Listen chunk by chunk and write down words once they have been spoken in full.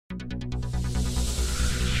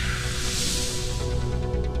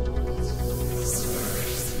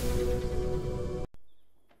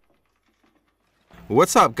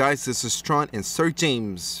What's up, guys? This is Tron and Sir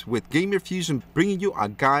James with GamerFuzion, bringing you a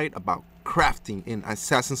guide about crafting in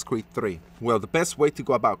Assassin's Creed 3. Well, the best way to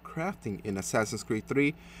go about crafting in Assassin's Creed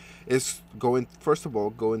 3 is first of all,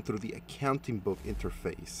 going through the accounting book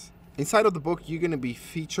interface. Inside of the book, you're going to be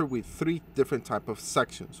featured with 3 different type of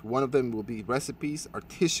sections. One of them will be recipes,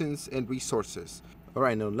 artisans, and resources.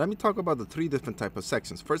 Alright, now let me talk about the 3 different type of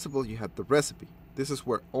sections. First of all, you have the recipe. This is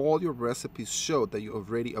where all your recipes show that you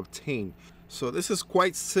already obtained. So this is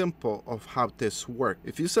quite simple of how this works.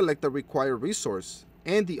 If you select the required resource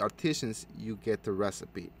and the artisans, you get the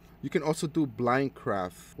recipe. You can also do blind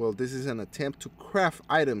craft. Well, this is an attempt to craft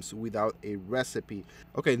items without a recipe.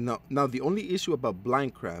 Okay, now the only issue about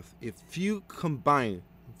blind craft, if you combine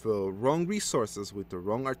the wrong resources with the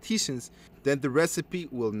wrong artisans, then the recipe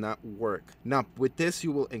will not work. Now with this,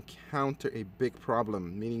 you will encounter a big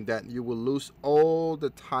problem, meaning that you will lose all the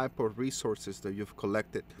type of resources that you've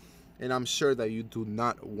collected, and I'm sure that you do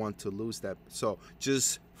not want to lose that. So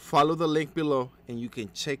just follow the link below and you can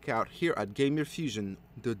check out here at GamerFuzion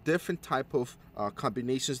the different type of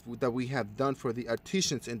combinations that we have done for the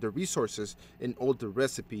artisans and the resources and all the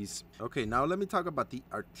recipes. Okay, now let me talk about the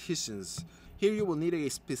artisans. Here you will need a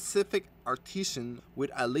specific artisan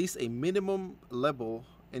with at least a minimum level,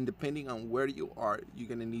 and depending on where you are, you're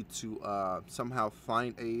gonna need to somehow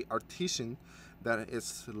find a artisan that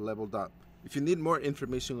is leveled up. If you need more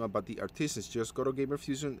information about the artisans, just go to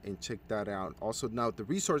GamerFuzion and check that out. Also, now the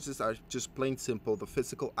resources are just plain simple, the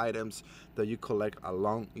physical items that you collect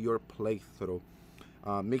along your playthrough.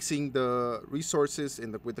 Mixing the resources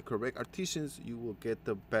with the correct artisans, you will get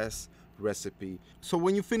the best recipe. So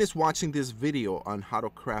when you finish watching this video on how to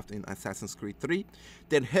craft in Assassin's Creed 3,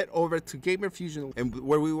 then head over to GamerFuzion, and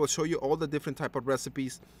where we will show you all the different type of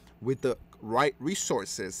recipes with the right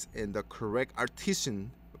resources and the correct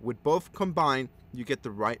artisan. With both combined, you get the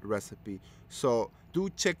right recipe. So do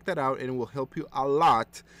check that out, and it will help you a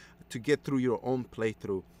lot to get through your own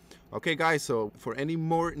playthrough. Okay guys, so for any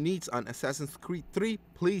more needs on Assassin's Creed 3,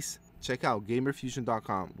 please check out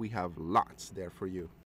GamerFuzion.com. We have lots there for you.